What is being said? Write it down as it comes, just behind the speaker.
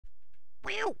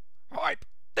Hype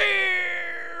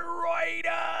there,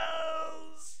 Raiders!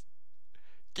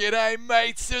 G'day,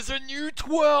 mates. There's a new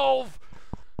 12.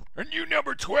 A new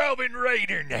number 12 in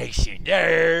Raider Nation.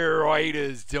 There,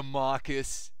 Raiders.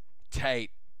 DeMarcus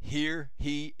Tate. Here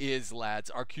he is, lads.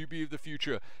 Our QB of the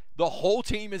future. The whole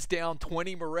team is down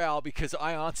 20 morale because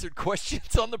I answered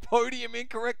questions on the podium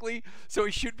incorrectly, so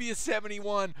he should be a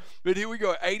 71. But here we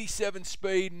go. 87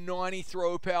 speed, 90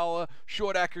 throw power,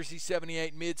 short accuracy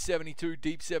 78, mid 72,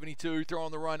 deep 72, throw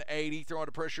on the run 80, throw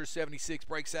under pressure 76,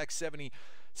 break sack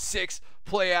 76,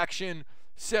 play action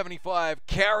 75,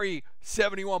 carry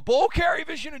 71, ball carry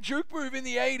vision and juke move in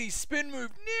the 80s, spin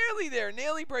move nearly there,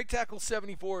 nearly break tackle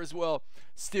 74 as well,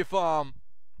 stiff arm,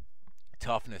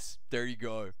 toughness. There you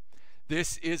go.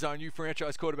 This is our new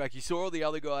franchise quarterback. You saw all the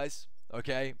other guys,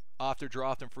 okay, after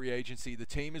draft and free agency. The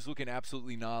team is looking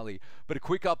absolutely gnarly. But a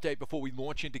quick update before we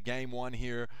launch into game one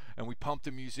here and we pump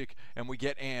the music and we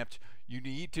get amped. You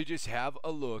need to just have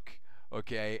a look,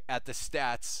 okay, at the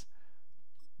stats.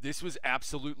 This was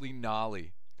absolutely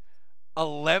gnarly.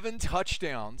 11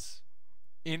 touchdowns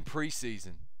in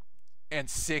preseason and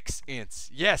 6 ints.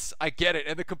 Yes, I get it.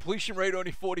 And the completion rate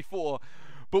only 44.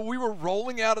 But we were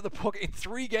rolling out of the pocket. In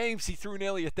 3 games, he threw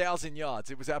nearly 1,000 yards.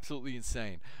 It was absolutely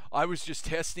insane. I was just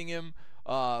testing him.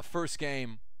 First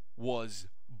game was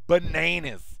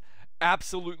bananas.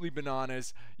 Absolutely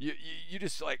bananas. You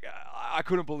just, like, I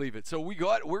couldn't believe it. So we're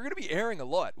going to be airing a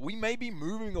lot. We may be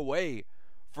moving away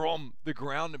from the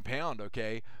ground and pound,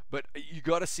 okay? But you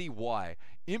got to see why.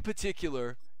 In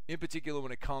particular,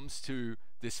 when it comes to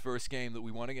this first game that we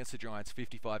won against the Giants,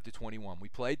 55-21. We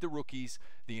played the rookies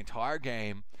the entire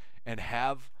game, and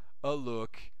have a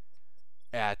look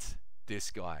at this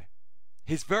guy.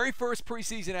 His very first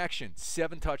preseason action,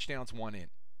 7 touchdowns, 1 in.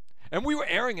 And we were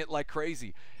airing it like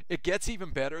crazy. It gets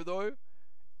even better, though.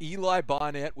 Eli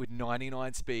Barnett, with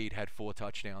 99 speed, had 4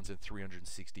 touchdowns and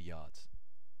 360 yards.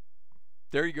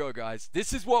 There you go, guys.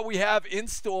 This is what we have in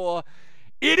store.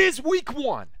 It is week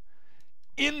 1.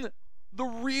 In the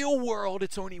real world,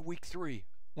 it's only week 3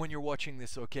 when you're watching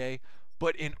this, okay?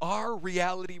 But in our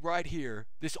reality right here,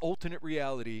 this alternate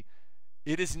reality,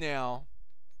 it is now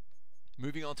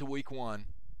moving on to week 1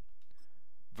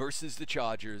 versus the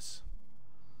Chargers.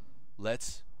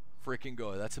 Let's freaking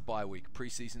go. That's a bye week.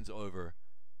 Preseason's over.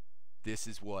 This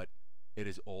is what it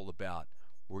is all about.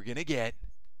 We're going to get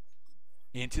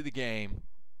into the game.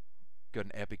 Got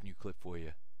an epic new clip for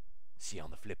you. See you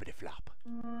on the flippity flop.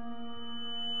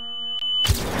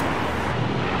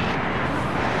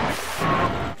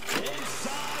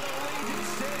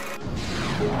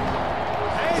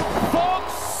 Hey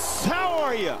folks, how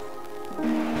are you?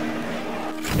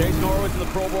 Chase Norwood in the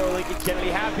Pro Bowl, Lincoln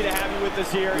Kennedy. Happy to have you with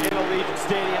us here in Allegiant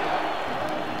Stadium.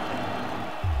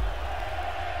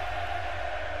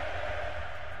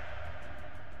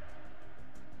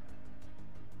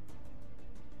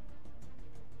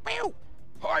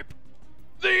 Hype!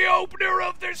 The opener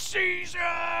of the season!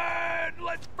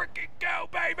 Let's freaking go,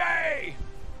 baby!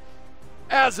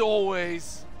 As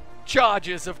always,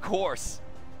 Chargers, of course.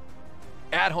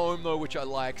 At home, though, which I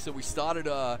like. So we started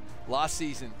last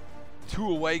season 2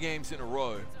 away games in a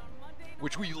row,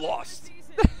 which we lost.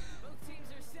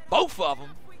 Both of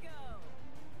them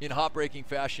in heartbreaking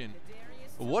fashion.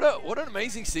 What an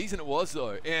amazing season it was,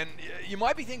 though. And you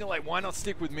might be thinking, like, why not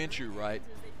stick with Minshew, right?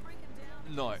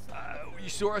 No. You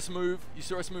saw us move. You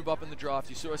saw us move up in the draft.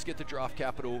 You saw us get the draft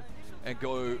capital and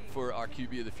go for our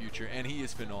QB of the future, and he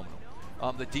is phenomenal.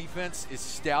 The defense is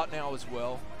stout now as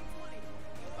well.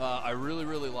 I really,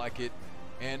 really like it.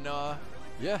 And,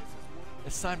 yeah,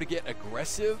 it's time to get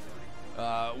aggressive.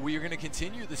 We are going to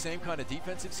continue the same kind of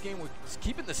defensive scheme. We're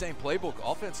keeping the same playbook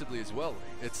offensively as well.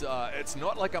 It's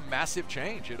not like a massive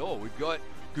change at all. We've got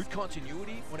good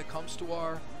continuity when it comes to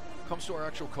our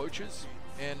actual coaches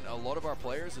and a lot of our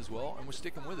players as well, and we're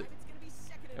sticking with it.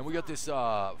 And we got this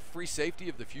free safety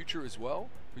of the future as well,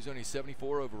 who's only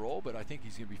 74 overall, but I think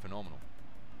he's going to be phenomenal.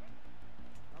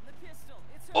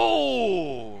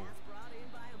 Oh!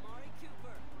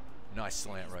 Nice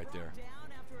slant right there.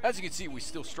 As you can see, we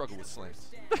still struggle with slants.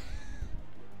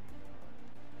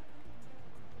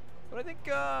 But I think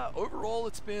overall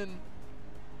it's been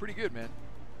pretty good, man.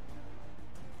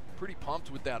 Pretty pumped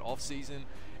with that offseason.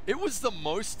 It was the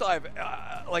most I've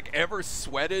ever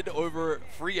sweated over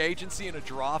free agency in a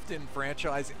draft in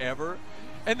franchise ever.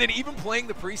 And then even playing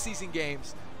the preseason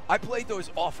games, I played those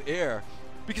off air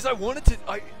because I wanted to.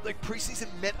 Preseason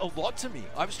meant a lot to me.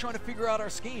 I was trying to figure out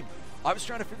our scheme. I was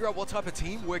trying to figure out what type of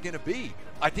team we're going to be.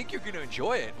 I think you're going to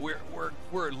enjoy it.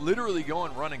 We're literally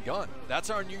going run and gun. That's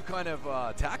our new kind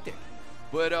of tactic.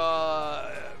 But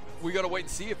we got to wait and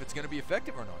see if it's going to be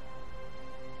effective or not.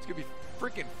 Let's gonna be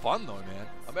freaking fun though, man.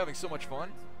 I'm having so much fun.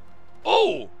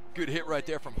 Oh, good hit right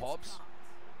there from Hobbs.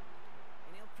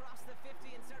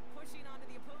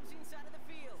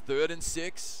 3rd and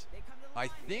 6. I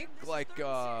think like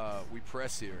we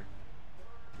press here.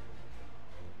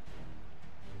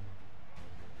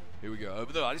 Here we go,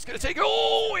 over the line. He's gonna take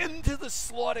it into the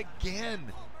slot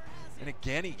again. And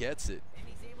again he gets it.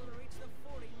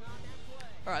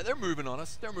 All right, they're moving on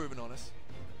us. They're moving on us.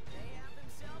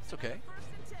 It's okay.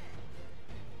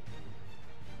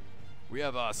 We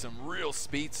have some real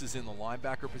speedsters in the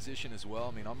linebacker position as well.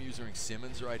 I mean, I'm using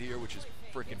Simmons right here, which is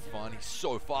freaking fun. He's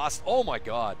so fast. Oh my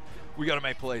God. We got to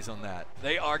make plays on that.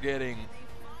 They're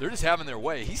just having their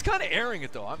way. He's kind of airing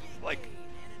it though.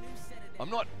 I'm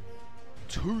not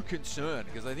too concerned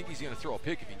because I think he's going to throw a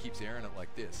pick if he keeps airing it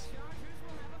like this.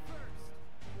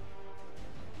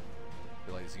 I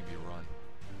feel like it's going to be a run.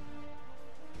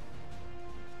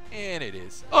 And it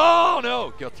is. Oh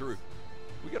no, got through.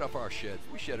 We got off our shed.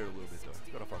 We shed it a little bit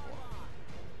though. Got off our block.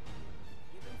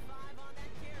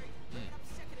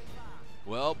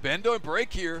 Well, bend don't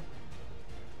break here.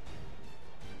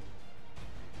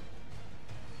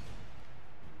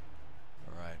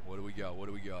 All right, what do we got? What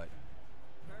do we got?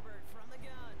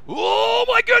 Oh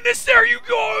my goodness, there you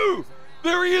go!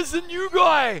 There he is, the new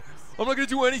guy. I'm not going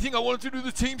to do anything. I wanted to do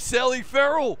the team Sally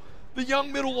Farrell, the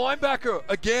young middle linebacker.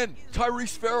 Again,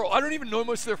 Tyrese Farrell. I don't even know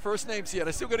most of their first names yet.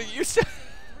 I still got to get used to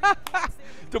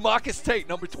DeMarcus Tate,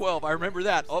 number 12. I remember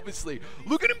that, obviously.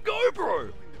 Look at him go, bro.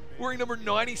 Wearing number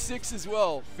 96 as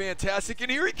well. Fantastic.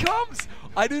 And here he comes.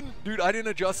 I didn't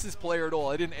adjust this player at all.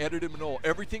 I didn't edit him at all.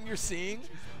 Everything you're seeing,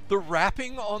 the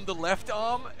wrapping on the left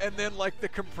arm and then like the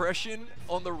compression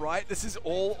on the right, this is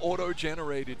all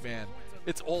auto-generated, man.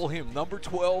 It's all him. Number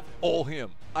 12, all him.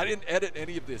 I didn't edit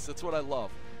any of this. That's what I love.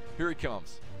 Here he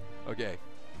comes. Okay.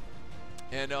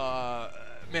 And,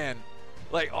 man,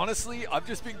 like, honestly, I've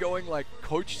just been going, like,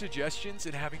 coach suggestions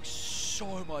and having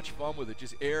so much fun with it,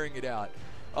 just airing it out.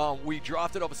 We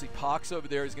drafted, obviously, Parks over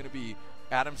there is going to be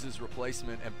Adams'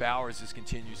 replacement, and Bowers just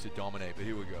continues to dominate. But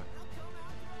here we go.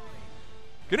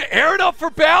 Gonna air it up for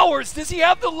Bowers. Does he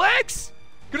have the legs?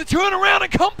 Gonna turn around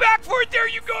and come back for it. There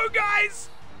you go, guys.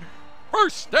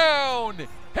 First down.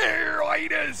 Here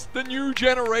it is. The new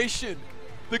generation.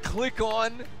 The click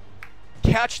on,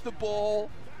 catch the ball,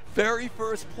 very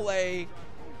first play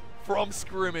from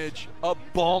scrimmage, a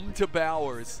bomb to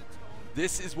Bowers.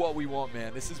 This is what we want,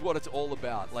 man. This is what it's all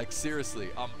about. Like, seriously,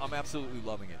 I'm absolutely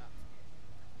loving it.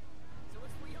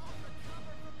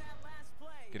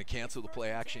 Gonna cancel the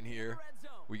play action here.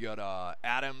 We got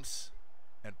Adams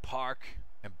and Park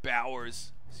and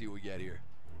Bowers. See what we get here.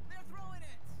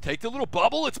 Take the little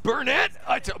bubble. It's Barnett.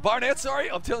 Barnett,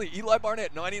 sorry. I'm telling you, Eli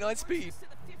Barnett, 99 speed,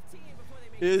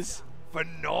 is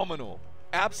phenomenal.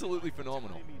 Absolutely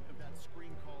phenomenal.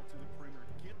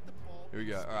 Here we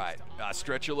go. All right.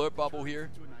 Stretch alert bubble here.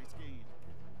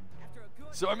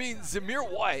 So, I mean,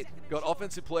 Zamir White got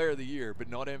Offensive Player of the Year, but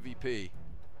not MVP.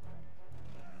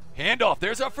 Handoff.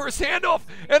 There's our first handoff,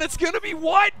 and it's going to be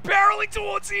White barreling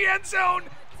towards the end zone.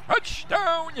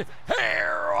 Touchdown.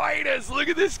 Here it is. Look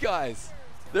at this, guys.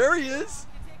 There he is.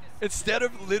 Instead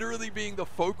of literally being the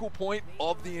focal point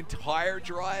of the entire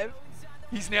drive,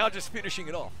 he's now just finishing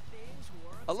it off.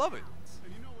 I love it.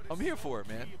 I'm here for it,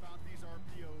 man.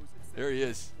 There he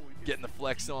is, getting the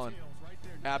flex on.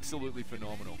 Absolutely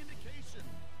phenomenal.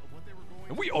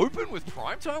 And we open with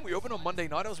primetime. We open on Monday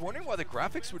night. I was wondering why the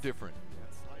graphics were different.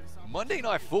 Monday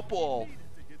Night Football,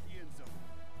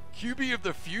 QB of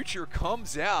the future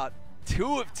comes out,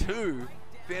 2 of 2.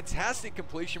 Fantastic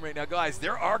completion rate. Now, guys,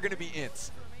 there are going to be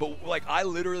ints, but like I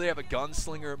literally have a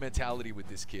gunslinger mentality with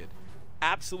this kid.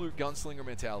 Absolute gunslinger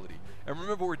mentality. And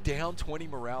remember, we're down 20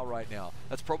 morale right now.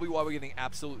 That's probably why we're getting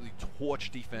absolutely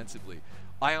torched defensively.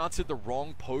 I answered the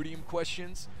wrong podium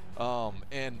questions,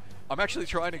 and I'm actually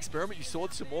trying to experiment. You saw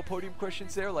some more podium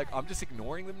questions there. Like, I'm just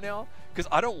ignoring them now because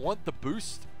I don't want the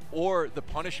boost or the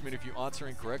punishment if you answer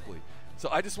incorrectly. So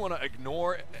I just want to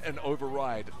ignore and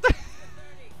override.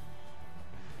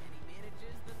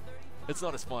 It's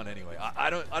not as fun anyway. I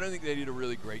don't think they did a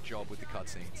really great job with the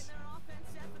cutscenes.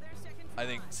 I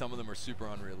think some of them are super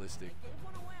unrealistic.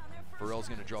 Pharrell's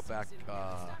going to drop back.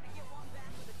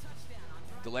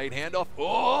 Delayed handoff.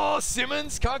 Oh,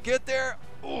 Simmons can't get there.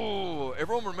 Oh,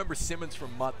 everyone remembers Simmons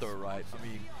from Mutt though, right? I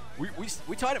mean,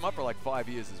 we tied him up for like 5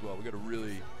 years as well. We got a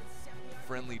really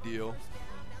friendly deal.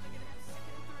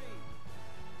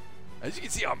 As you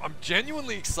can see, I'm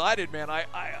genuinely excited, man.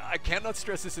 I cannot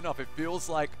stress this enough. It feels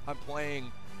like I'm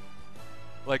playing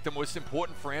like the most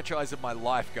important franchise of my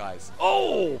life, guys.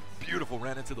 Oh, beautiful.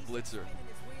 Ran into the blitzer.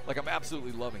 Like, I'm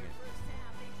absolutely loving it.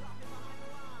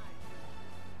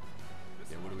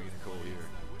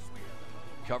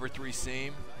 Cover 3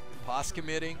 seam. Pass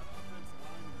committing.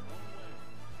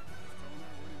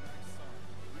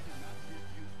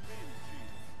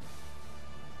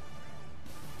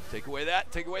 Take away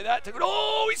that. Take away that.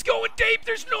 Oh, he's going deep.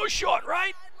 There's no shot,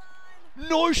 right?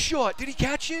 No shot. Did he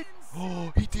catch it?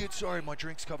 Oh, he did. Sorry, my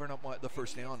drink's covering up the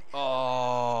first down.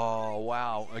 Oh,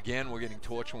 wow. Again, we're getting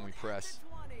torched when we press.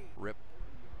 Rip.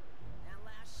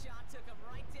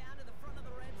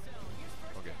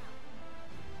 Okay.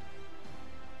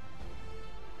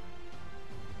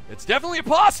 It's definitely a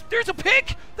pass. There's a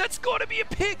pick. That's got to be a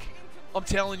pick. I'm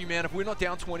telling you, man, if we're not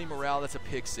down 20 morale, that's a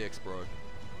pick 6, bro.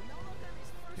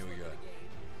 Here we go.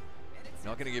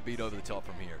 Not going to get beat over the top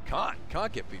from here. Can't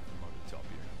get beat from over the top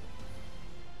here.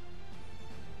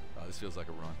 Oh, this feels like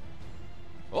a run.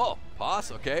 Oh,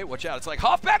 pass. Okay, watch out. It's like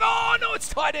halfback. Oh, no, it's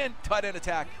tight end. Tight end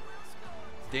attack.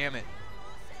 Damn it.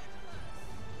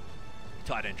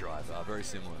 Tight end drive. Very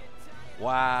similar.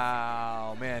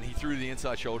 Wow. Man, he threw the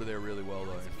inside shoulder there really well,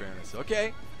 though, in fairness.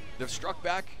 Okay, they've struck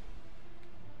back.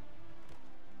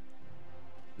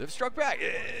 They've struck back.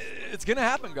 It's gonna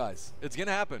happen, guys. It's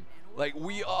gonna happen. Like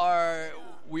we are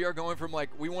going from like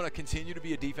we want to continue to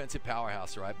be a defensive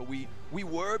powerhouse, right? But we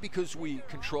were because we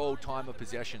controlled time of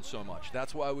possession so much.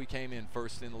 That's why we came in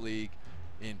first in the league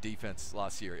in defense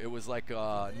last year. It was like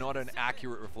not an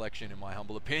accurate reflection, in my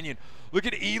humble opinion. Look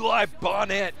at Eli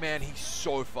Barnett, man. He's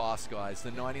so fast, guys.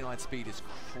 The 99 speed is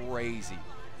crazy.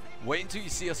 Wait until you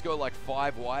see us go like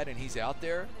 5 wide and he's out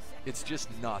there. It's just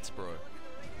nuts, bro.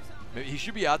 Maybe he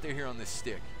should be out there here on this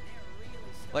stick.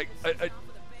 Like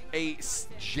a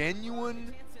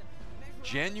genuine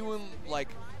like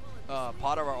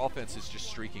part of our offense is just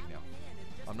streaking now.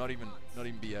 I'm not even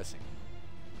BSing.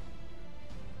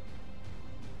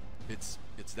 It's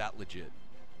that legit.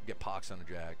 Get Parks on a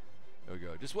jag. There we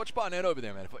go. Just watch Barnett over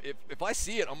there, man. If I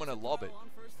see it, I'm gonna lob it.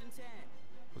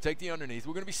 We'll take the underneath.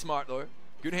 We're gonna be smart though.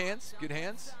 Good hands. Good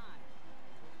hands.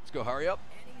 Let's go. Hurry up.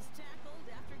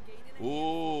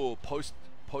 Ooh, post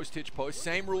hitch post.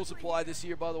 Same rules apply this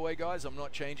year, by the way, guys. I'm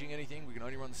not changing anything. We can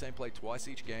only run the same play twice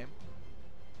each game.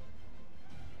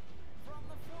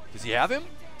 Does he have him?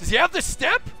 Does he have the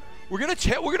step? We're gonna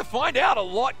check. We're gonna find out a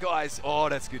lot, guys. Oh,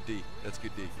 that's good D. That's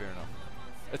good D. Fair enough.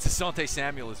 That's Asante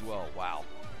Samuel as well. Wow.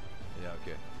 Yeah.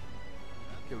 Okay.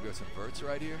 Okay, we got some verts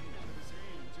right here.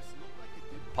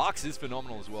 Parks is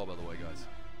phenomenal as well, by the way, guys.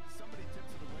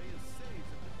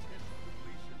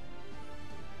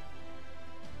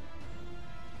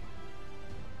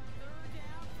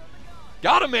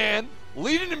 Got him, man.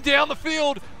 Leading him down the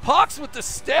field. Parks with the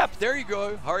step. There you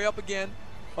go. Hurry up again.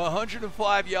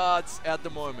 105 yards at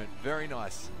the moment. Very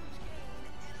nice.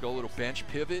 Go a little bench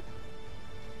pivot.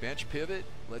 Bench pivot.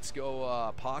 Let's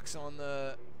go Parks on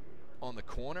the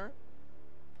corner.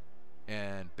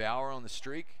 And Bauer on the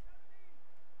streak.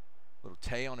 Little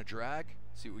Tay on a drag.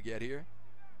 See what we get here.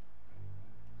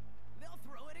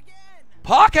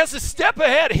 Park has a step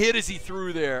ahead. Hit as he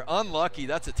threw there. Unlucky.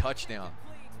 That's a touchdown.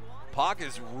 Park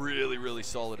is really, really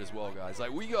solid as well, guys.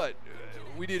 Like we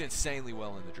did insanely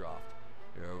well in the draft.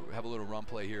 You know, have a little run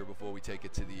play here before we take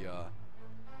it to the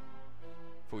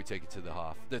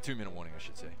half. The 2-minute warning, I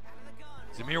should say.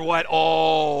 Zamir White,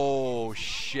 oh,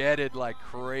 shedded like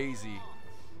crazy.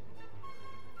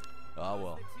 Oh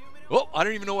well. Oh, I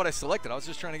don't even know what I selected. I was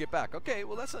just trying to get back. Okay,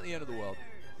 well that's not the end of the world.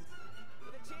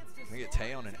 Can I get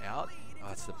Tay on an out? Oh,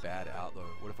 that's the bad out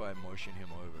though. What if I motion him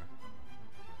over?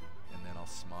 And then I'll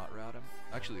smart route him.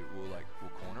 Actually, we'll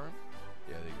corner him.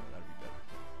 Yeah, there you go. That'd be better.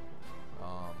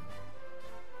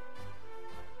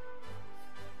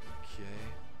 Okay.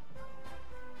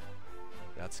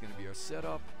 That's gonna be our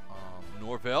setup.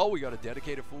 Norvell, we got a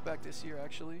dedicated fullback this year,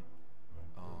 actually.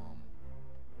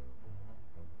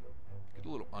 Get a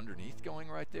little underneath going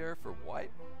right there for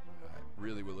White.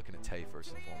 Really, we're looking at Tay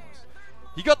first and foremost.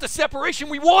 He got the separation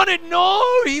we wanted. No,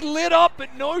 he lit up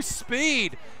at no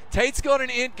speed. Tate's got an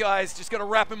int, guys. Just got to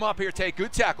wrap him up here, Tate.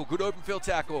 Good tackle. Good open field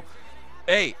tackle.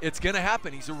 Hey, it's going to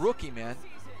happen. He's a rookie, man.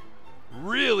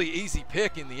 Really easy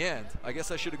pick in the end. I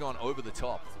guess I should have gone over the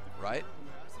top, right?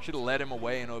 Should have led him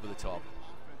away and over the top.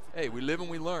 Hey, we live and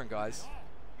we learn, guys.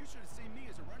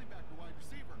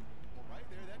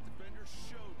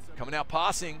 Coming out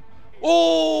passing.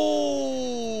 Oh,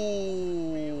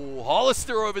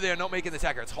 Hollister over there, not making the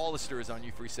tackle. It's Hollister is our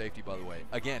new free safety, by the way.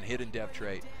 Again, hidden dev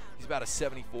trait. He's about a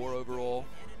 74 overall.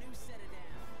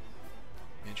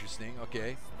 Interesting.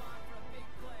 Okay.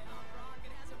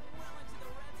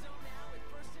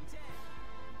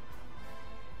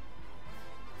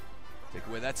 Take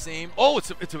away that seam. Oh, it's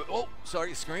a oh,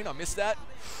 sorry, screen. I missed that.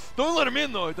 Don't let him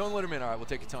in though. Don't let him in. All right, we'll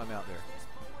take a timeout there.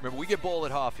 Remember, we get ball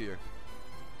at half here.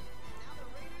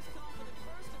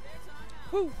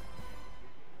 Woo.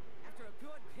 After a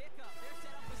good pickup, they're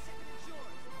set up with second and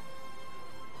short.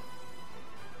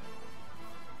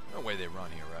 No way they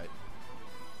run here, right?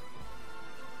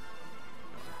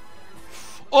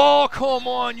 Oh, come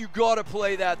on. You got to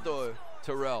play that, though.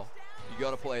 Terrell, you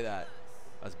got to play that.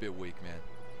 That's a bit weak, man.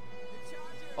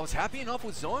 I was happy enough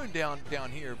with zone down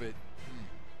here, but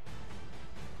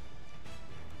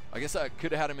I guess I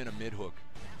could have had him in a mid-hook.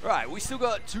 All right, we still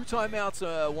got 2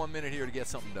 timeouts, 1 minute here to get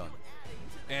something done.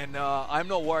 And I'm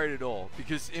not worried at all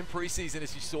because in preseason,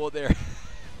 as you saw there,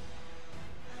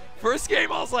 first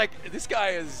game, I was like, this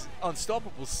guy is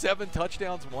unstoppable. 7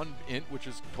 touchdowns, 1 int, which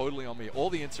is totally on me. All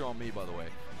the ints are on me, by the way.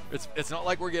 It's not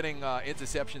like we're getting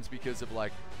interceptions because of,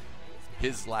 like,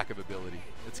 his lack of ability.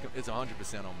 It's 100%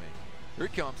 on me. Here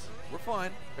it comes. We're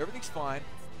fine. Everything's fine.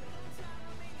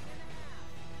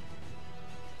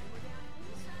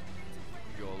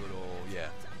 We go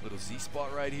a little Z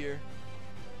spot right here.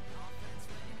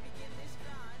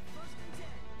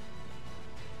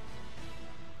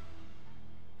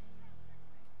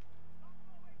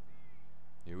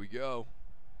 Here we go.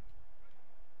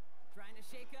 Trying to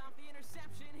shake off the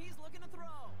interception. He's looking to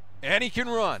throw. And he can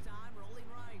run. Time rolling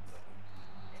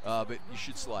right. But you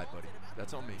should slide, buddy.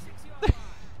 That's on me.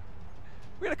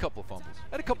 We had a couple of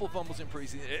fumbles. In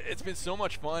preseason. It's been so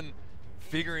much fun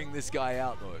figuring this guy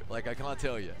out, though. Like, I can't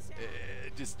tell you.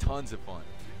 Just tons of fun.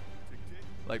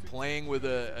 Like, playing with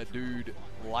a dude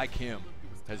like him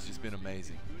has just been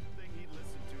amazing.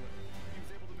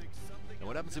 Now,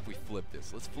 what happens if we flip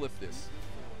this? Let's flip this.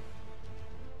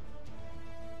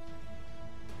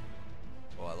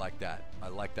 Oh, I like that. I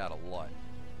like that a lot.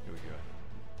 Here we go.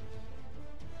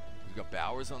 We've got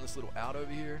Bowers on this little out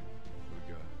over here. Here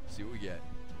we go. See what we get.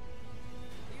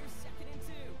 Here's second and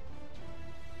 2.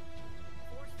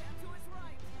 Force that to his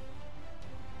right.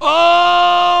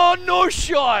 Oh, no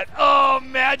shot. Oh,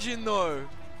 imagine, though.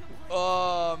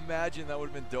 Oh, imagine. That would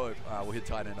have been dope. All right, we'll hit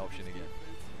tight end option again.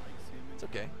 It's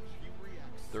okay.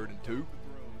 3rd and 2.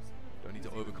 Don't need to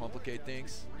overcomplicate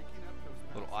things.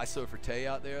 Little ISO for Tay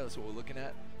out there. That's what we're looking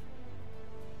at.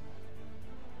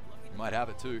 You might have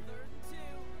it, too.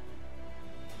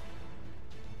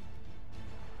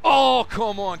 Oh,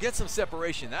 come on. Get some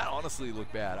separation. That honestly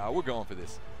looked bad. All right, we're going for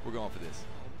this. We're going for this.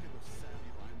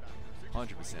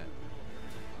 100%.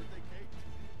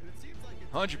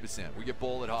 100%. We get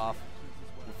ball at half.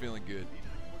 We're feeling good.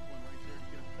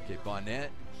 Okay,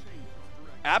 Barnett.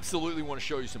 Absolutely want to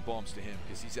show you some bombs to him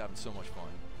because he's having so much fun.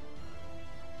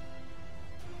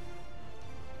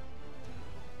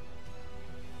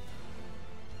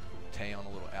 Tay on a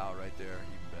little out right there.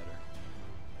 Even better.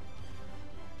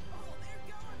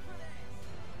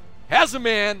 Has a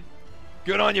man.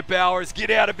 Good on you, Bowers.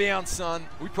 Get out of bounds, son.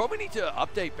 We probably need to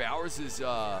update Bowers'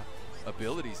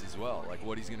 abilities as well, like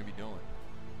what he's going to be doing.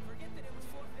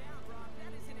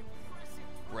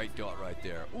 Great dot right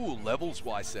there. Ooh, levels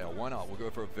Y sale. Why not? We'll go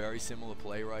for a very similar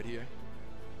play right here.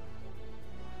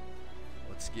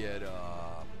 Let's get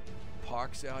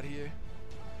Parks out here.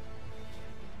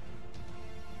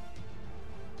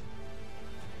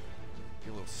 Get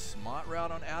a little smart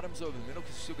route on Adams over the middle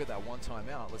because we still get that 1 time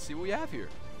out. Let's see what we have here.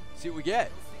 See what we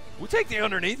get. We'll take the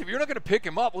underneath. If you're not going to pick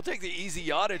him up, we'll take the easy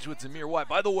yardage with Zamir White.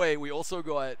 By the way, we also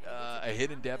got a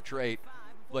hidden depth trait,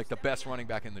 like the best running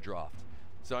back in the draft.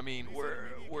 So, I mean,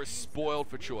 we're spoiled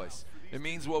for choice. It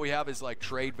means what we have is, like,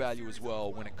 trade value as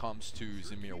well when it comes to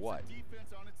Zamir White.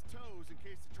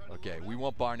 Okay, we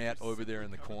want Barnett over there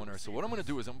in the corner. So what I'm going to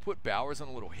do is I'm going to put Bowers on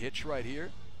a little hitch right here.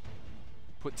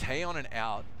 Put Tay on an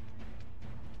out.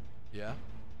 Yeah.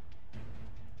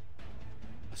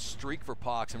 A streak for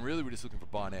Parks, and really we're just looking for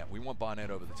Barnett. We want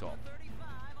Barnett over the top.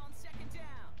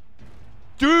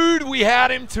 Dude, we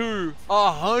had him too.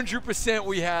 100%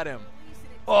 we had him.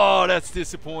 Oh, that's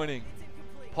disappointing.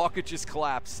 Pocket just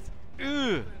collapsed.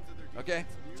 Ugh. Okay,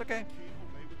 it's okay.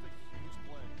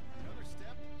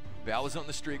 Bowers on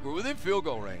the streak. We're within field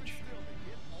goal range.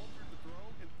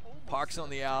 Parks on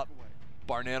the out.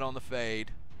 Barnett on the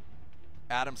fade.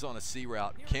 Adams on a C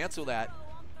route. Cancel that.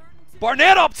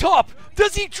 Barnett up top.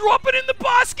 Does he drop it in the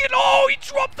basket? Oh, he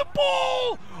dropped the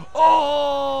ball.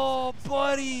 Oh,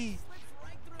 buddy.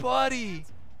 Buddy.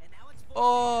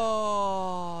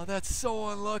 Oh, that's so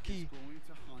unlucky.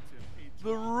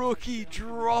 The rookie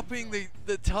dropping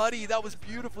the tutty. That was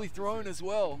beautifully thrown as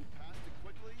well.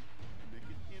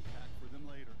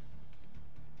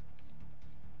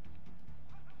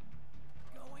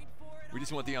 We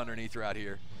just want the underneath route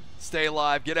here. Stay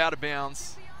alive, get out of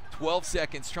bounds. 12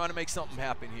 seconds, trying to make something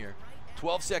happen here.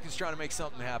 12 seconds trying to make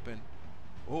something happen.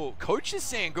 Oh, coach is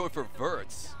saying go for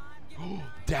verts.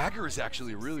 Dagger is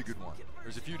actually a really good one.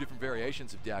 There's a few different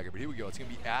variations of Dagger, but here we go. It's going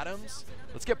to be Adams.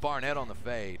 Let's get Barnett on the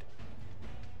fade.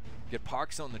 Get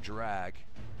Parks on the drag.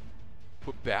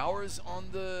 Put Bowers on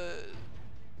the...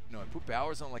 No, put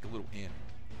Bowers on like a little in.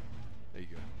 There you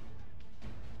go.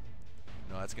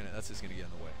 No, that's just gonna get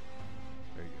in the way.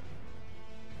 There you go.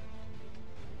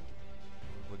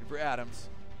 Looking for Adams.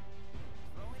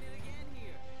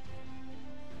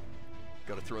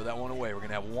 Got to throw that one away. We're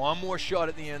gonna have one more shot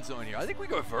at the end zone here. I think we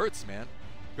go Verts, man.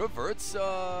 Go Verts.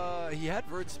 He had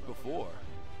Verts before.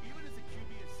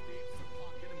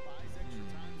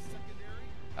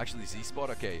 Actually, Z-Spot.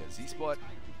 Okay, yeah, Z-Spot.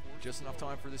 Just enough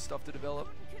time for this stuff to develop.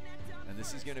 And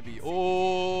this is going to be...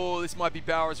 Oh, this might be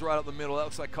Bowers right up the middle. That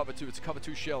looks like cover 2. It's a cover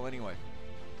 2 shell anyway.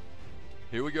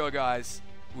 Here we go, guys.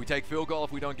 We take field goal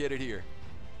if we don't get it here.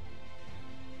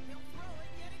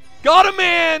 Got him,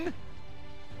 man!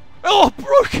 Oh,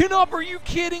 broken up. Are you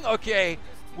kidding? Okay.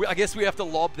 I guess we have to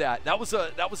lob that. That was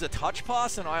a touch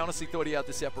pass, and I honestly thought he had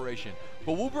the separation.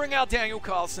 But we'll bring out Daniel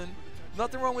Carlson.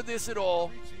 Nothing wrong with this at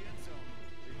all.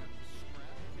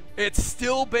 It's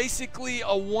still basically a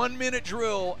 1-minute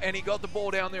drill, and he got the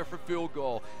ball down there for field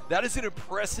goal. That is an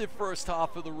impressive first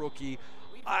half for the rookie.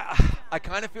 I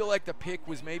kind of feel like the pick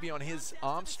was maybe on his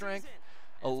arm strength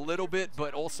a little bit,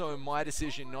 but also my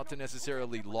decision not to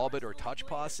necessarily lob it or touch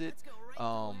pass it.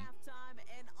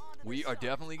 We are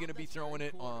definitely going to be throwing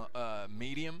it on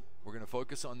medium. We're going to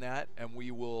focus on that, and we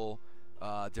will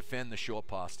defend the short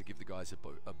pass to give the guys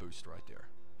a boost right there.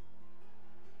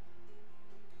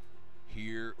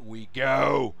 Here we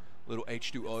go. Little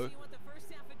H2O.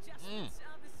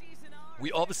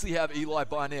 We obviously have Eli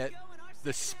Barnett,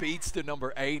 the speedster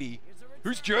number 80,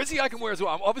 whose jersey I can wear as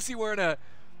well. I'm obviously wearing a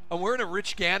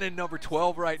Rich Gannon number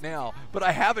 12 right now, but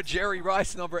I have a Jerry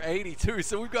Rice number 80 too.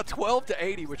 So we've got 12 to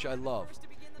 80, which I love.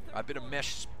 I've been a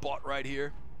mesh spot right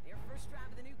here.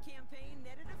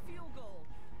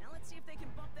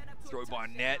 Throw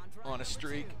Barnett on a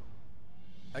streak.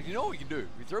 You know what we can do?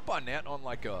 We throw Barnett on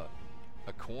like a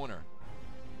corner.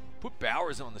 Put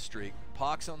Bowers on the streak.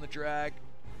 Parks on the drag.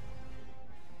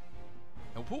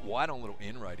 And we'll put White on a little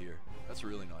in right here. That's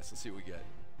really nice. Let's see what we get.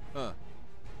 Oh,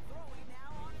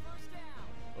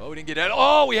 we didn't get that.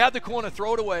 Oh, we had the corner.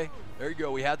 Throw it away. There you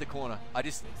go. We had the corner. I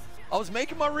was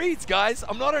making my reads, guys.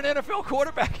 I'm not an NFL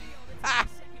quarterback.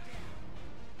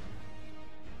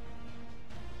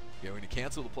 Yeah, we're going to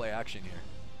cancel the play action here.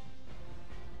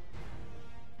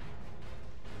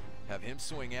 Have him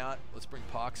swing out. Let's bring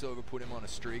Parks over, put him on a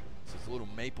streak. So it's a little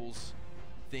Maples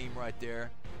theme right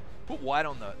there. Put White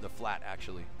on the flat,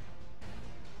 actually.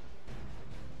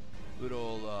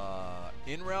 Little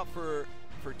in route for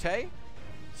Tay.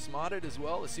 Smarted as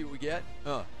well. Let's see what we get.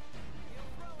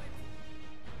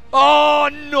 Oh,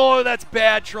 no, that's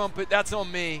bad, Trumpet. That's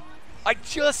on me. I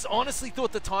just honestly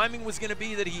thought the timing was going to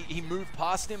be that he moved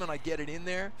past him and I get it in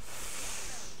there.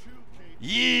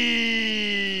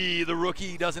 Yee! The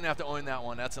rookie doesn't have to own that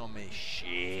one. That's on me.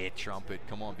 Shit, Trumpet.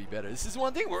 Come on, be better. This is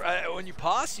one thing where when you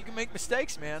pass, you can make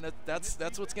mistakes, man. That's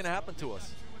what's going to happen to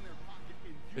us.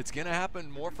 It's going to happen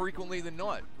more frequently than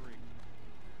not.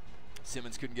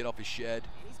 Simmons couldn't get off his shed.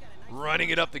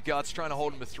 Running it up the guts, trying to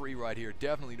hold him to 3 right here.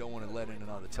 Definitely don't want to let in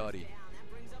another tutty.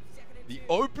 The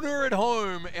opener at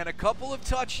home and a couple of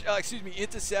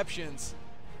interceptions.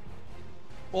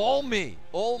 All me.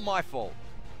 All my fault.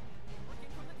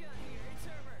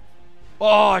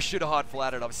 Oh, I should have hard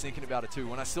flatted. I was thinking about it too.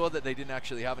 When I saw that they didn't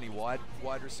actually have any wide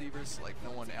receivers, like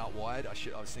no one out wide,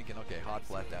 I was thinking, okay, hard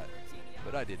flat that.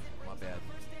 But I didn't. My bad.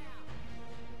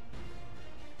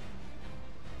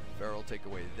 Farrell take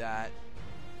away that.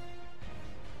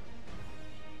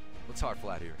 Let's hard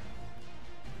flat here.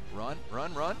 Run,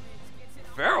 run, run.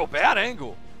 Farrell, bad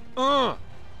angle. Oh,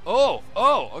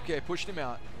 okay, pushed him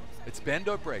out. It's bend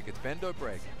or break. It's bend or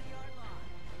break.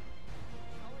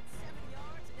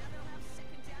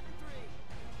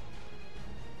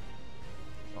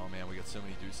 Oh man, we got so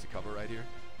many dudes to cover right here.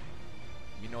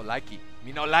 Me no likey.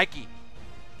 Me no likey.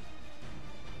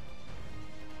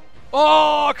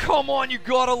 Oh, come on, you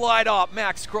gotta light up.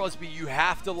 Max Crosby, you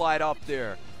have to light up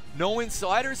there. No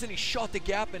insiders, and he shot the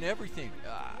gap and everything.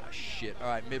 Ah, shit. All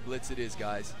right, mid-blitz it is,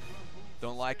 guys.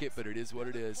 Don't like it, but it is what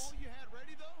it is.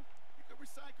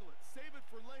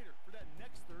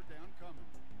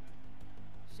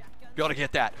 Gotta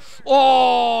get that.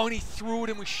 Oh, and he threw it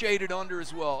and we shaded under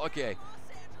as well. Okay.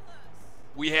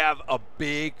 We have a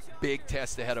big, big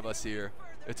test ahead of us here.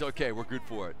 It's okay. We're good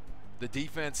for it. The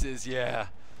defense is, yeah.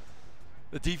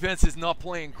 The defense is not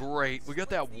playing great. We got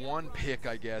that one pick,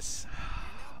 I guess.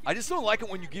 I just don't like it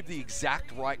when you give the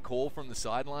exact right call from the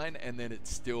sideline and then it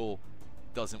still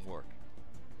doesn't work.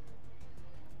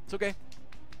 It's okay.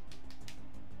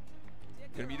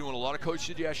 Going to be doing a lot of coach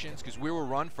suggestions because we were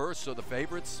run first, so the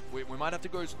favorites, we might have to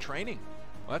go training.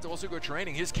 We'll have to also go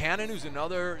training. Here's Cannon, who's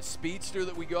another speedster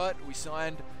that we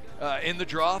signed in the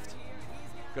draft.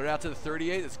 Got it out to the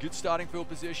 38. That's good starting field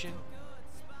position.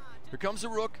 Here comes the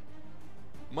Rook.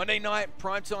 Monday night,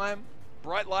 prime time,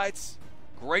 bright lights,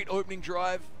 great opening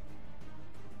drive.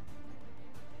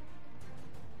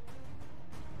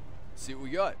 Let's see what we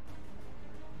got.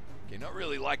 Okay, not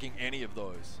really liking any of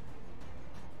those.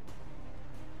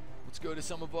 Let's go to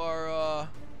some of our, oh,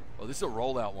 this is a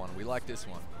rollout one. We like this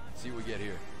one. Let's see what we get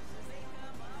here.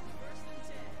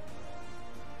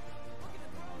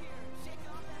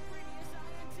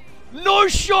 No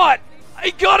shot!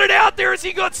 He got it out there as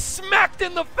he got smacked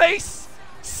in the face.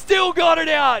 Still got it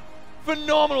out.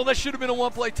 Phenomenal. That should have been a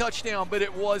one-play touchdown, but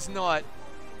it was not.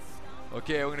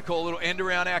 Okay, we're going to call a little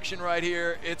end-around action right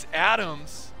here. It's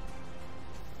Adams.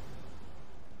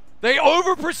 They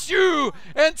over-pursue,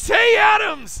 and Tay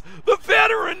Adams, the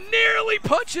veteran, nearly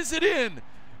punches it in.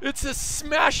 It's a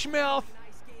smash mouth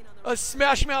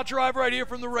drive right here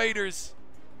from the Raiders,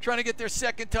 trying to get their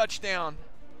second touchdown.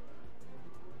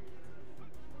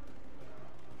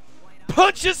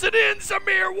 Punches it in,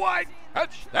 Zamir White.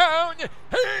 Touchdown,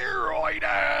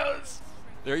 Raiders.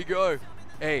 There you go.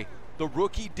 Hey, the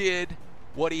rookie did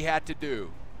what he had to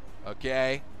do,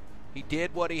 okay? He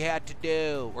did what he had to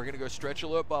do. We're going to go stretch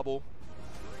alert bubble.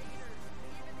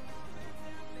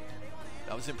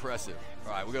 That was impressive.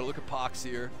 All right, we got to look at Pox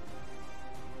here.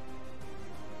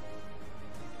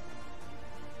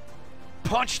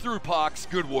 Punch through Pox.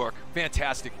 Good work.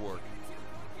 Fantastic work.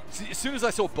 See, as soon as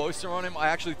I saw Boaster on him, I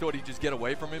actually thought he'd just get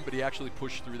away from him, but he actually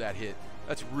pushed through that hit.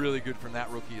 That's really good from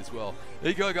that rookie as well. There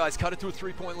you go, guys. Cut it to a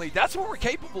 3-point lead. That's what we're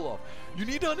capable of. You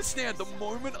need to understand, the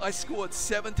moment I scored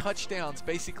 7 touchdowns,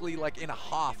 basically like in a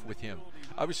half with him,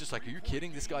 I was just like, are you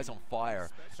kidding? This guy's on fire.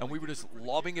 And we were just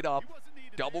lobbing it up,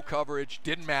 double coverage,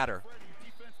 didn't matter.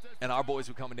 And our boys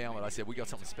were coming down, and I said, we got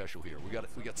something special here.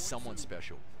 We got someone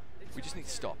special. We just need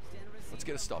to stop. Let's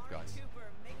get a stop, guys.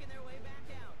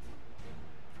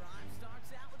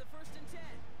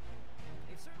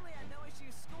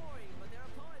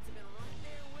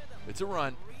 It's a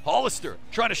run. Hollister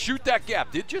trying to shoot that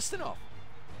gap. Did just enough.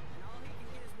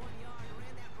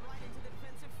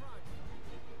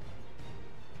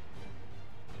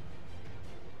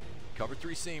 Cover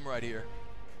 3 seam right here.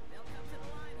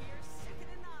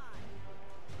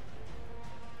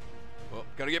 Oh,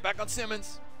 got to get back on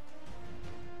Simmons.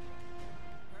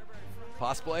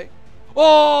 Pass play.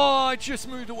 Oh, I just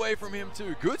moved away from him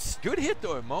too. Good hit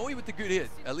though. Moe with the good hit.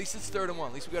 At least it's 3rd and 1.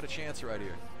 At least we got a chance right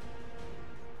here.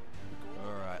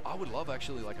 Alright, I would love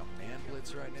actually like a man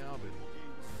blitz right now, but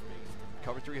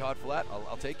cover 3 hard flat.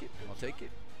 I'll take it. I'll take it.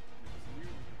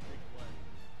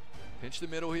 Pinch the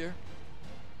middle here.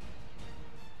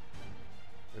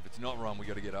 If it's not run, we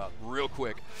got to get up real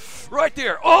quick. Right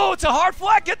there. Oh, it's a hard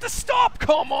flat. Get the stop.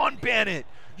 Come on, Bennett.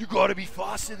 You got to be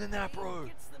faster than that, bro.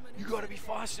 You got to be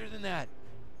faster than that.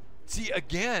 See,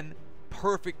 again,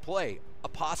 perfect play. A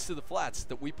pass to the flats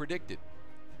that we predicted.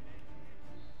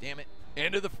 Damn it.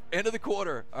 End of the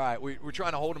quarter. All right, we're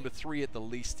trying to hold them to 3 at the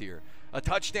least here. A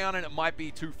touchdown, and it might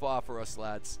be too far for us,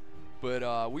 lads.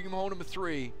 But we can hold them to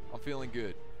 3. I'm feeling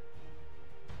good.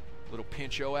 Little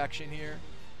pinch-o action here.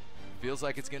 Feels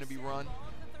like it's going to be run.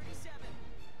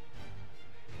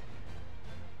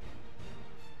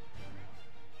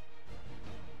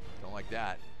 Don't like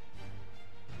that.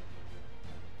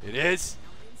 It is.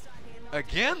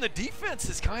 Again, the defense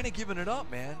is kind of giving it up,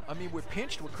 man. I mean, we're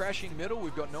pinched. We're crashing middle.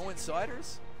 We've got no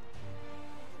insiders.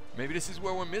 Maybe this is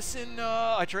where we're missing.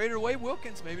 I traded away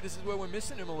Wilkins. Maybe this is where we're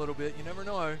missing him a little bit. You never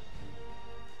know.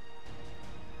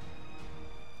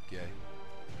 Okay.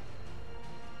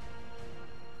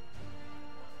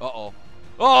 Uh-oh.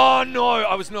 Oh, no.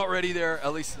 I was not ready there.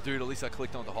 At least I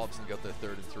clicked on the Hobbs and got the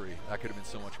 3rd and 3. That could have been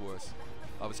so much worse.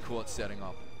 I was caught setting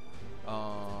up.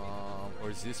 Or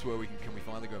is this where can we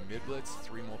finally go mid blitz?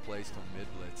 3 more plays till mid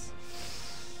blitz.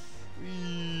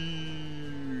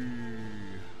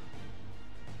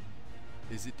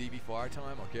 Is it DB fire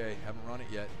time? Okay, haven't run it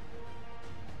yet.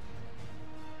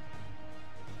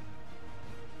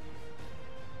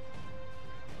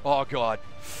 Oh God.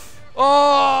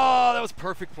 Oh, that was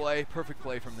perfect play. Perfect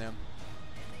play from them.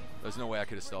 There's no way I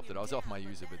could have stopped it. I was off my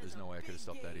user, but there's no way I could have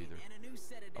stopped that either.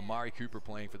 Amari Cooper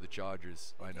playing for the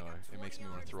Chargers. I know. It makes me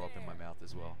want to throw up in my mouth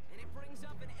as well.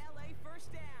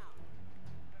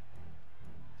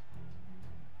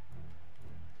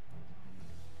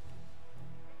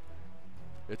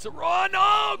 It's a run.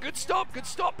 Oh, good stop. Good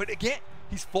stop. But again,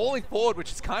 he's falling forward,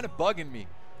 which is kind of bugging me.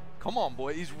 Come on,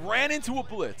 boy. He's ran into a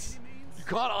blitz. You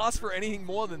can't ask for anything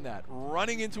more than that.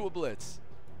 Running into a blitz.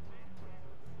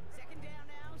 Second down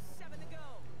now, 7 to go.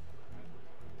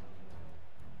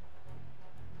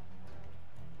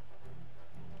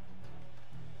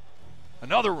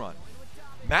 Another run.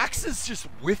 Max is just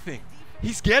whiffing.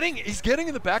 He's getting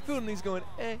in the backfield and he's going,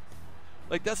 eh.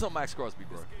 Like, that's not Max Crosby,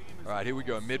 bro. All right, here we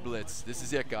go. Mid blitz. This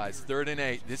is it, guys. 3rd and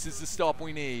 8. This is the stop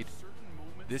we need.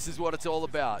 This is what it's all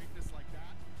about.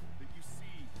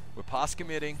 We're pass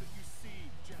committing.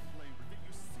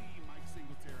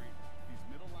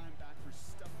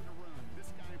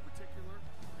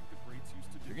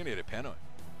 They're going to get a penalty.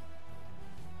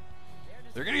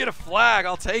 They're going to get a flag.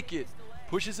 I'll take it.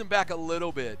 Pushes him back a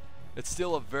little bit. It's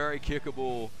still a very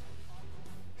kickable.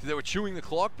 They were chewing the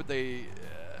clock, but they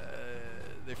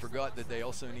forgot that they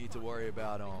also need to worry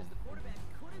about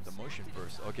the motion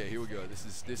first. Okay, here we go. This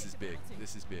is big.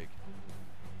 This is big.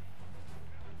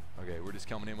 Okay, we're just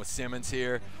coming in with Simmons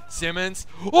here. Simmons.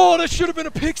 Oh, that should have been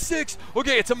a pick 6.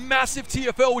 Okay, it's a massive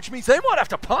TFL, which means they might have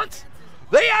to punt.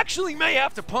 They actually may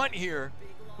have to punt here.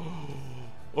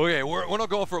 Okay, we're not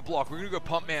going for a block. We're going to go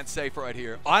pump man safe right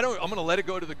here. I'm going to let it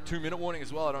go to the 2-minute warning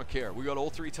as well. I don't care. We got all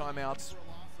 3 timeouts.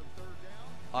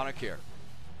 I don't care.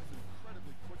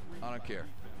 I don't care.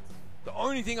 The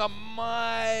only thing I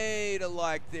might have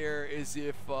liked there is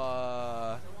if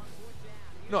no,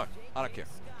 I don't care.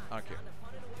 I don't care.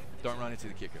 Don't run into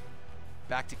the kicker.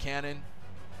 Back to Cannon.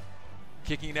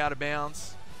 Kicking it out of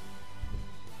bounds.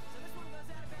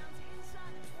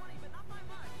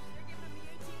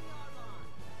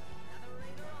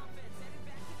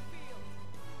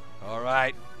 All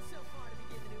right.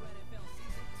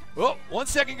 Oh, 1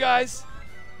 second, guys.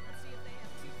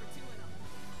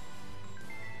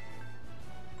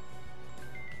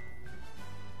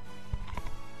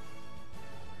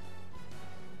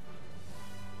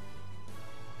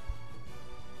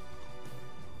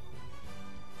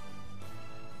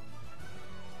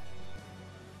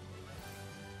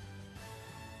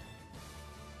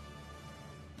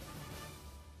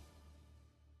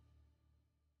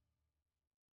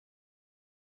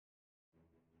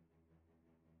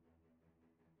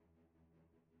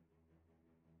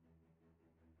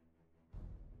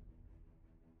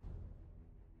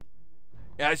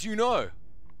 As you know,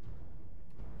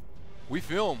 we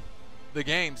film the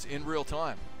games in real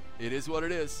time. It is what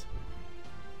it is.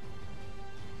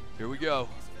 Here we go.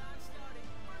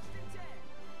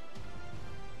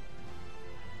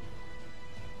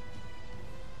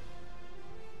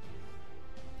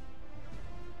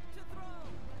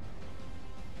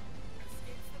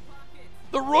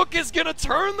 The Rook is going to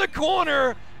turn the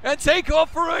corner and take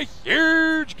off for a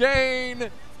huge gain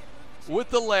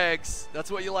with the legs. That's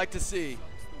what you like to see.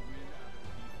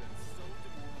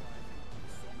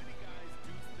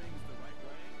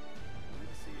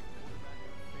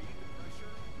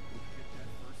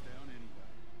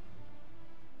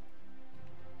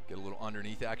 Get a little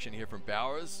underneath action here from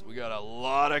Bowers. We got a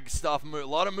lot of stuff, a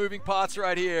lot of moving parts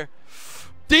right here.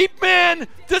 Deep man,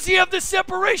 does he have the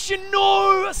separation?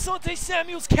 No, Asante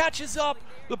Samuels catches up.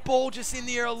 The ball just in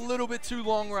the air a little bit too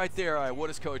long right there. All right, what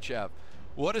does coach have?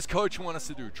 What does coach want us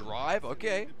to do? Drive?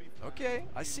 Okay, okay,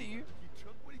 I see you.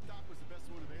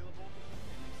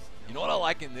 You know what I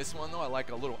like in this one though? I like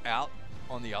a little out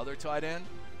on the other tight end.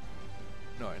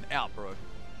 No, an out, bro.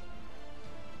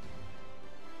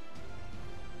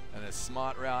 And a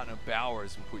smart route and a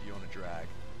Bowers will put you on a drag.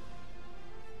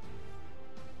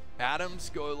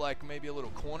 Adams go like maybe a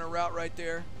little corner route right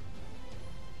there.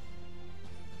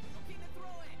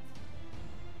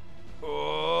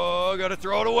 Oh, gotta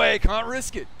throw it away. Can't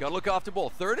risk it. Gotta look off the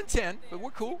ball. 3rd and 10, but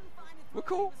we're cool. We're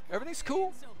cool. Everything's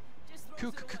cool.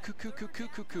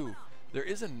 Cool. There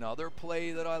is another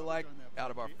play that I like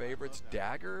out of our favorites.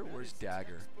 Dagger. Where's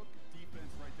Dagger?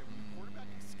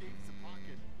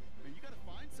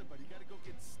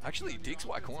 Actually, Diggs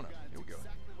wide corner. Here we go.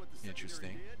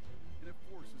 Interesting.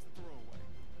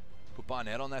 Put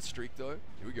Barnett on that streak, though.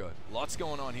 Here we go. Lots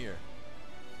going on here.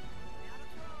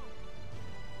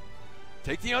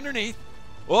 Take the underneath.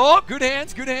 Oh, good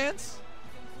hands, good hands.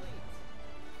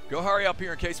 Go hurry up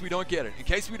here in case we don't get it. In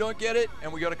case we don't get it,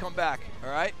 and we got to come back. All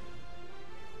right?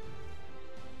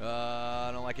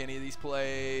 I don't like any of these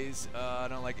plays. I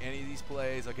don't like any of these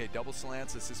plays. Okay, double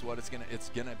slants. This is what it's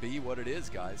gonna be what it is,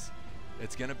 guys.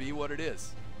 It's gonna be what it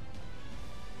is.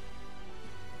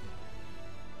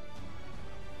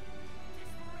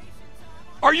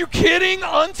 Are you kidding?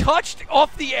 Untouched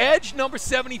off the edge. Number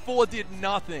 74 did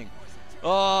nothing.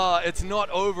 It's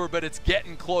not over, but it's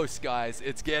getting close, guys.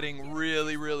 It's getting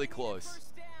really, really close.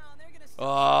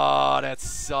 Oh, that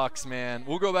sucks, man.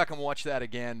 We'll go back and watch that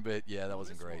again, but yeah, that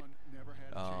wasn't great.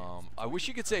 I wish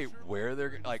you could say where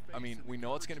they're like. I mean, we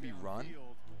know it's going to be run,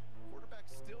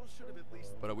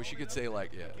 but I wish you could say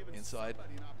like, yeah, inside.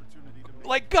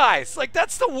 Like, guys, like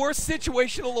that's the worst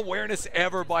situational awareness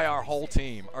ever by our whole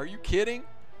team. Are you kidding?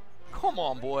 Come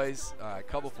on, boys. All right,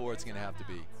 cover 4. It's going to have to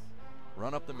be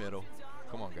run up the middle.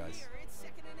 Come on, guys.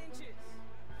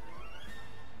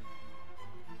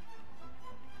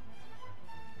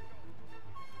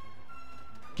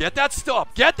 Get that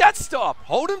stop. Get that stop.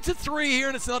 Hold him to 3 here,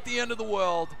 and it's not the end of the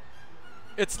world.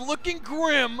 It's looking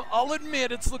grim. I'll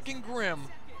admit it's looking grim.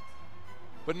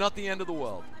 But not the end of the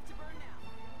world.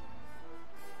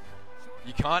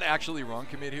 You can't actually run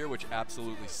commit here, which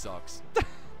absolutely sucks.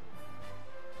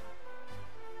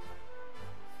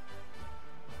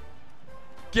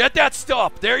 Get that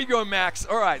stop. There you go, Max.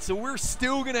 All right, so we're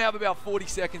still going to have about 40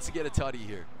 seconds to get a tutty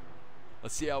here.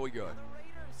 Let's see how we go.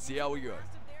 See how we go.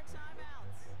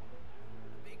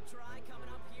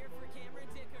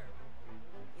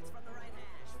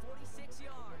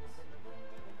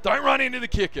 Don't run into the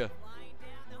kicker.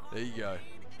 There you go.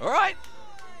 All right.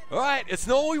 All right. It's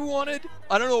not what we wanted.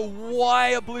 I don't know why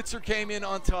a blitzer came in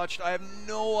untouched. I have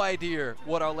no idea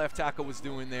what our left tackle was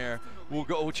doing there.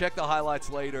 We'll check the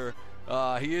highlights later.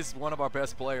 He is one of our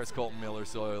best players, Colton Miller,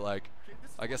 so, like,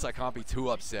 I guess I can't be too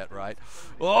upset, right?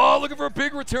 Oh, looking for a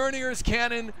big return here is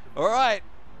Cannon. All right.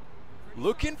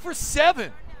 Looking for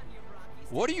 7.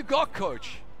 What do you got,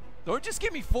 coach? Don't just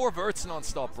give me 4 verts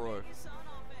non-stop, bro.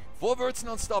 4 verts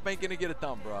non-stop ain't going to get it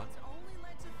done, bro.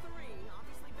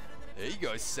 There you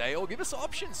go, Sale. Give us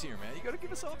options here, man. You got to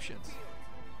give us options.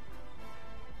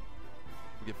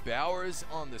 We get Bowers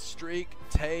on the streak,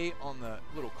 Tay on the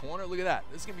little corner. Look at that.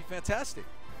 This is going to be fantastic.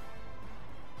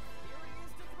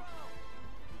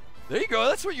 There you go.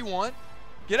 That's what you want.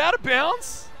 Get out of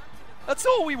bounds. That's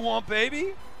all we want,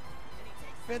 baby.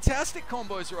 Fantastic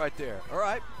combos right there. All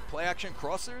right. Play action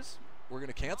crossers. We're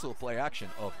going to cancel the play action,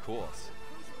 of course.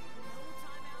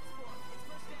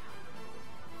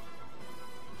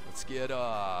 Let's get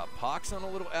Pox on a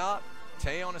little out.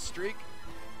 Tay on a streak.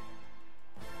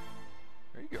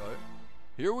 There you go.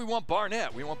 Here we want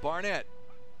Barnett. We want Barnett.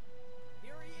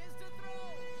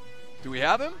 Do we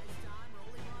have him?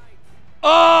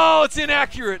 Oh, it's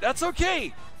inaccurate. That's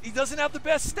okay. He doesn't have the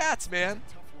best stats, man.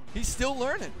 He's still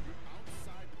learning.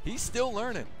 He's still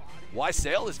learning. Why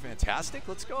Sale is fantastic.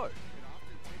 Let's go.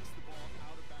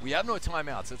 We have no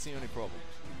timeouts. That's the only problem.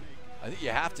 I think you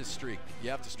have to streak. You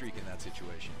have to streak in that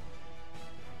situation.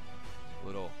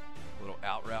 Little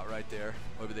out route right there.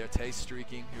 Over there, Tay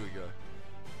streaking. Here we go.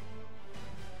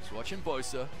 Just watching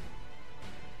Bosa.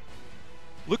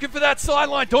 Looking for that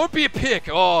sideline. Don't be a pick.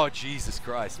 Oh, Jesus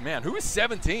Christ. Man, who is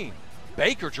 17?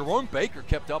 Baker. Jerome Baker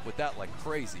kept up with that like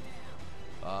crazy.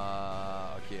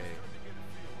 Okay.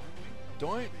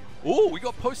 Don't. Oh, we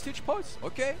got post-hitch post.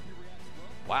 Okay.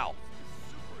 Wow.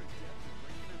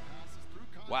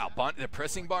 Wow, they're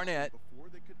pressing Barnett.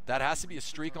 That has to be a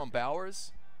streak on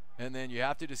Bowers. And then you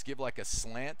have to just give like a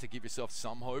slant to give yourself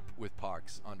some hope with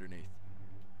Parks underneath.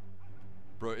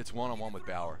 Bro, it's one-on-one with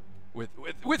Bauer.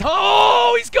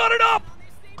 Oh, he's got it up!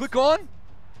 Click on.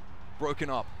 Broken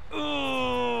up.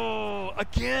 Oh,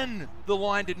 again, the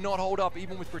line did not hold up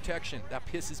even with protection. That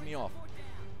pisses me off.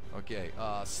 Okay,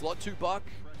 slot 2 buck.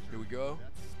 Here we go.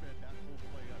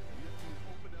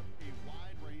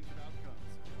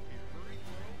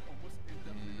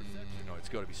 No, it's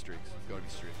got to be streaks. It's got to be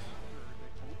streaks.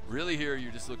 Really, here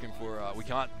you're just looking for. We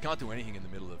can't do anything in the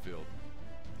middle of the field.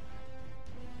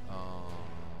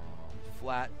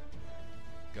 Flat.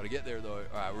 Got to get there though.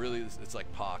 All right, really, it's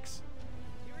like Pox.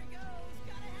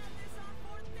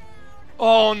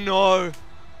 Oh no!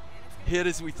 Hit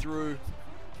as we threw.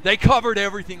 They covered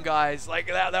everything, guys. Like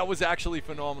that was actually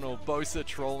phenomenal. Bosa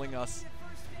trolling us.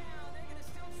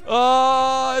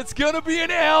 It's gonna be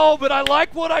an L, but I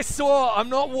like what I saw. I'm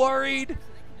not worried.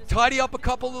 Tidy up a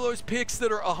couple of those picks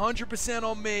that are 100%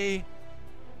 on me.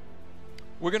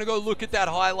 We're gonna go look at that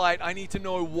highlight. I need to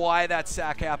know why that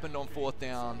sack happened on 4th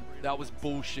down. That was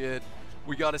bullshit.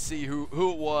 We got to see who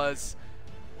it was.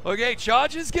 Okay,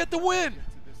 Chargers get the win.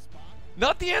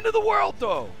 Not the end of the world,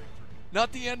 though.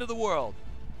 Not the end of the world.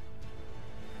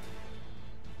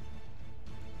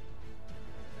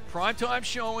 Primetime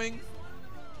showing.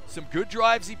 Some good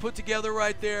drives he put together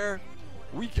right there.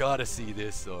 We got to see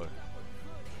this, though.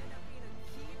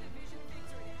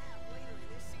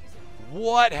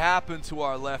 What happened to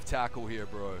our left tackle here,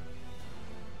 bro?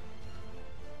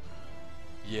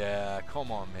 Yeah,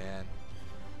 come on, man.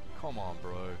 Come on,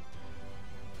 bro.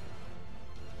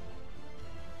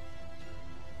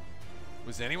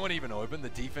 Was anyone even open? The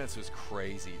defense was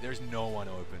crazy. There's no one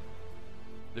open.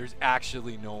 There's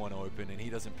actually no one open, and he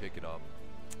doesn't pick it up.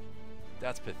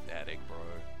 That's pathetic, bro.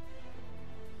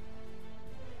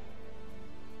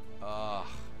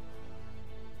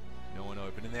 No one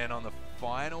open. And then on the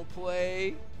final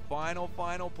play, final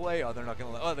play. Oh, they're not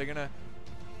gonna let. Oh, they're gonna.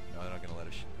 No, they're not gonna let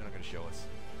us. They're not gonna show us.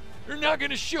 They're not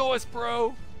gonna show us,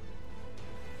 bro.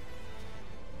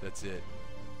 That's it.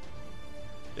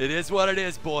 It is what it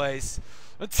is, boys.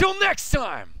 Until next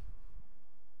time.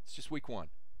 It's just week 1.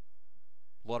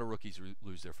 A lot of rookies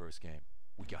lose their first game.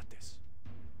 We got this.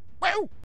 Woo!